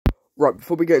Right,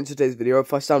 before we get into today's video,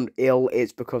 if I sound ill,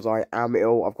 it's because I am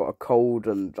ill. I've got a cold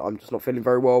and I'm just not feeling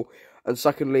very well. And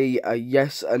secondly,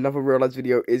 yes, another real life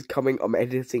video is coming. I'm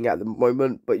editing at the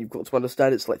moment, but you've got to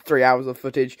understand it's like 3 hours of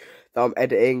footage that I'm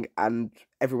editing and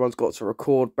everyone's got to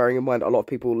record. Bearing in mind, a lot of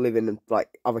people live in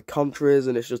like other countries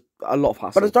and it's just a lot of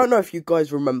hassle. But I don't know if you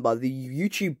guys remember the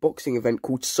YouTube boxing event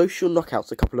called Social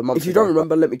Knockouts a couple of months ago. If you don't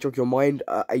remember, let me jog your mind.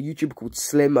 A YouTuber called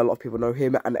Slim, a lot of people know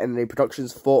him, and NNA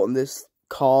Productions fought on this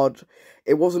card.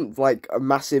 It wasn't like a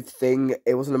massive thing,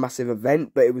 it wasn't a massive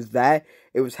event, but it was there.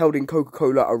 It was held in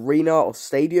Coca-Cola Arena or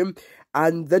Stadium,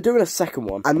 and they're doing a second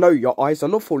one. And no, your eyes are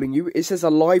not fooling you, it says a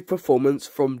live performance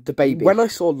from DaBaby. When I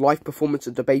saw live performance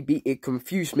of DaBaby, it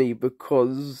confused me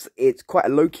because it's quite a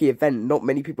low-key event, not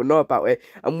many people know about it,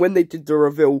 and when they did the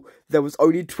reveal, there was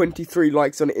only 23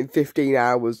 likes on it in 15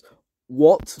 hours.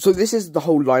 What? So this is the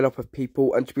whole lineup of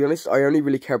people, and to be honest, I only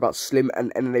really care about Slim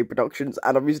and NNA Productions,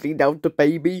 and obviously now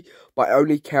DaBaby, but I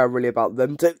only care really about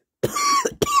them too.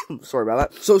 Sorry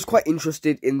about that. So I was quite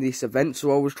interested in this event,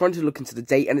 so I was trying to look into the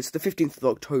date, and it's the 15th of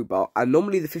October, and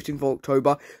normally the 15th of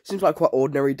October seems like quite an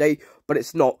ordinary day, but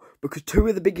it's not, because two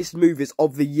of the biggest movies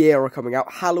of the year are coming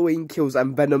out, Halloween Kills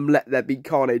and Venom Let There Be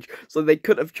Carnage, so they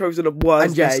could have chosen a worse day.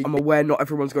 And yes, I'm aware not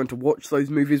everyone's going to watch those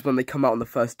movies when they come out on the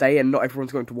first day, and not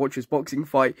everyone's going to watch this boxing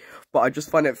fight, but I just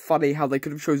find it funny how they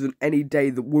could have chosen any day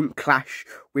that wouldn't clash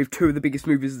with two of the biggest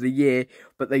movies of the year,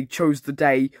 but they chose the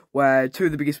day where two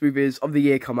of the biggest movies of the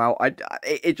year come out.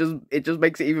 It just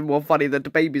makes it even more funny that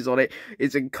DaBaby's on it.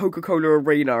 It's in Coca-Cola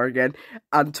Arena again,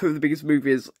 and two of the biggest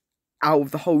movies out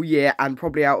of the whole year and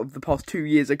probably out of the past 2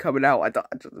 years are coming out.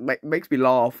 It makes me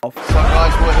laugh. So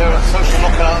guys, we're here at Social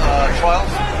Knockout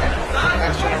Trials,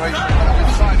 next generation, and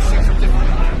we've signed 6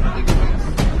 different big things.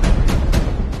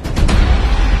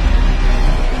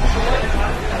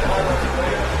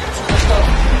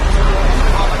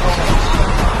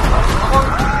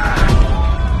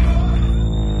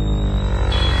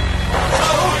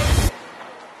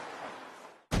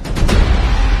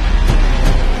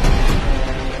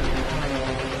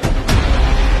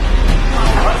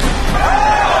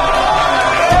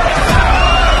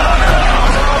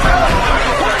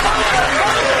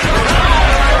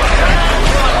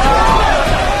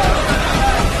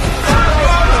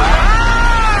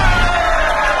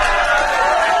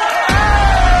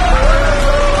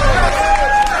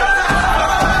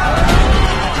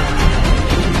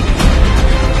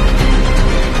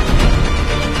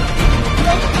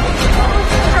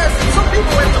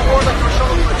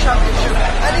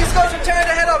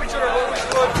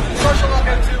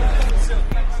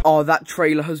 Oh, that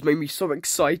trailer has made me so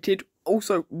excited.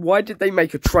 Also, why did they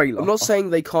make a trailer? I'm not saying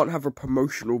they can't have a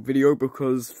promotional video,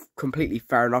 because completely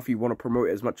fair enough, you want to promote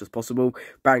it as much as possible.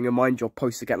 Bearing in mind your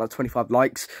posts are getting like 25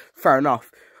 likes, fair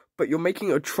enough. But you're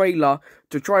making a trailer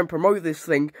to try and promote this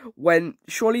thing when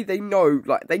surely they know,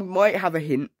 like, they might have a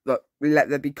hint that Let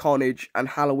There Be Carnage and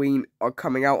Halloween are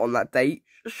coming out on that date.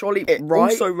 Surely it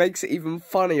also makes it even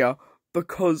funnier,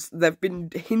 because they've been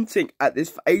hinting at this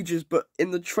for ages, but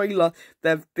in the trailer,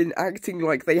 they've been acting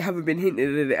like they haven't been hinting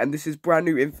at it, and this is brand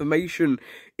new information.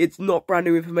 It's not brand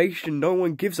new information, no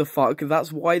one gives a fuck,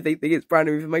 that's why they think it's brand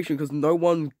new information, because no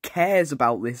one cares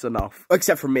about this enough.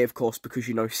 Except for me, of course, because,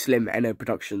 you know, Slim, NNA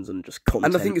Productions, and just content.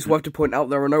 And I think it's worth to point out,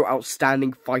 there are no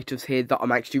outstanding fighters here that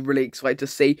I'm actually really excited to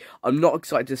see. I'm not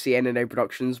excited to see NNA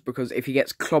Productions, because if he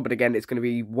gets clobbered again, it's going to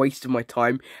be wasting my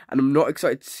time, and I'm not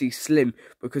excited to see Slim,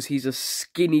 because he's a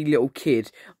skinny little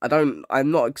kid.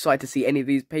 I'm not excited to see any of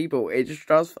these people. It's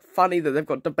just funny that they've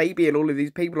got DaBaby and all of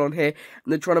these people on here,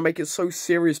 and they're trying to make it so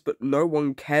serious, but no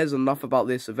one cares enough about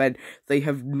this event. They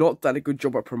have not done a good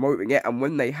job at promoting it, and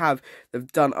when they have,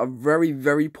 they've done a very,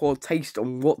 very poor taste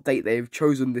on what date they have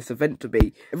chosen this event to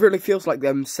be. It really feels like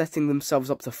them setting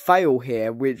themselves up to fail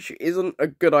here, which isn't a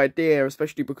good idea,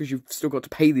 especially because you've still got to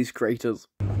pay these creators.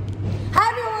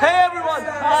 Hey everyone!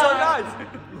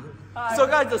 So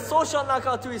guys, the Social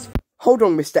Knockout 2 is... Hold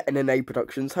on, Mr. NNA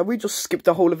Productions, have we just skipped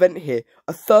a whole event here?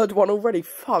 A third one already?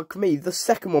 Fuck me, the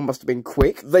second one must have been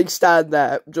quick. They stand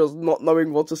there, just not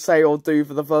knowing what to say or do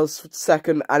for the first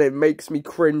second, and it makes me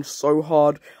cringe so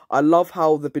hard. I love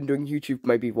how they've been doing YouTube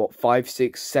maybe, what, 5,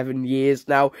 6, 7 years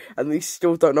now, and they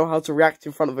still don't know how to react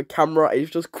in front of a camera. It's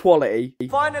just quality.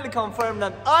 Finally confirmed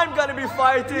that I'm gonna be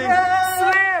fighting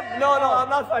Slim! No, I'm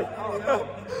not fighting.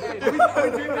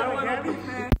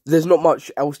 There's not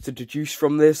much else to deduce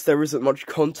from this. There isn't much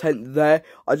content there.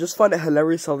 I just find it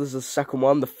hilarious how there's a second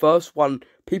one. The first one,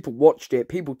 people watched it,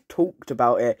 people talked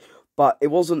about it, but it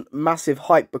wasn't massive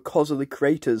hype because of the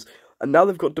creators. and now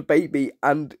they've got the baby,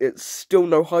 and it's still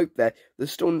no hype there.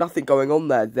 There's still nothing going on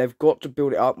there. They've got to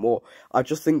build it up more. I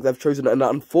just think they've chosen an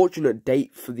unfortunate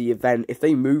date for the event. If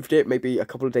they moved it maybe a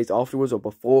couple of days afterwards or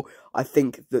before, I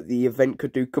think that the event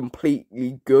could do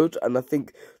completely good, and I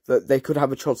think that they could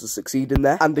have a chance to succeed in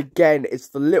there. And again, it's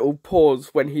the little pause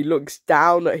when he looks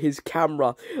down at his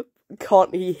camera.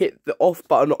 Can't he hit the off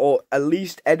button or at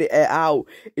least edit it out?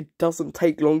 It doesn't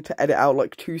take long to edit out,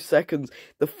 like 2 seconds.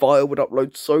 The file would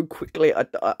upload so quickly.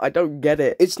 I don't get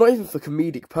it. It's not even for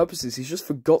comedic purposes. He's just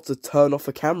forgot to turn off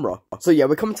a camera. So yeah,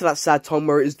 we're coming to that sad time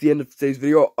where it is the end of today's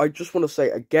video. I just want to say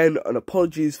again, an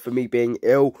apologies for me being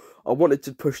ill. I wanted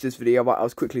to push this video out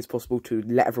as quickly as possible to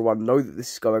let everyone know that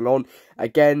this is going on.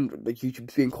 Again, the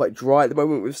YouTube's being quite dry at the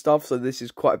moment with stuff, so this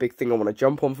is quite a big thing I want to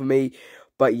jump on for me.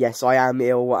 But yes, I am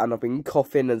ill, and I've been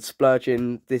coughing and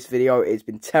splurging this video. It's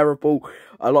been terrible.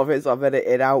 A lot of it I've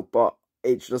edited out, but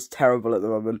it's just terrible at the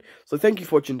moment. So thank you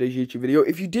for watching today's YouTube video.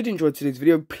 If you did enjoy today's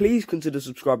video, please consider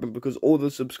subscribing, because all the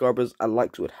subscribers and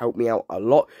likes would help me out a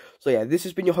lot. So yeah, this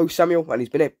has been your host Samuel, and he's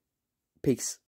been it. Peace.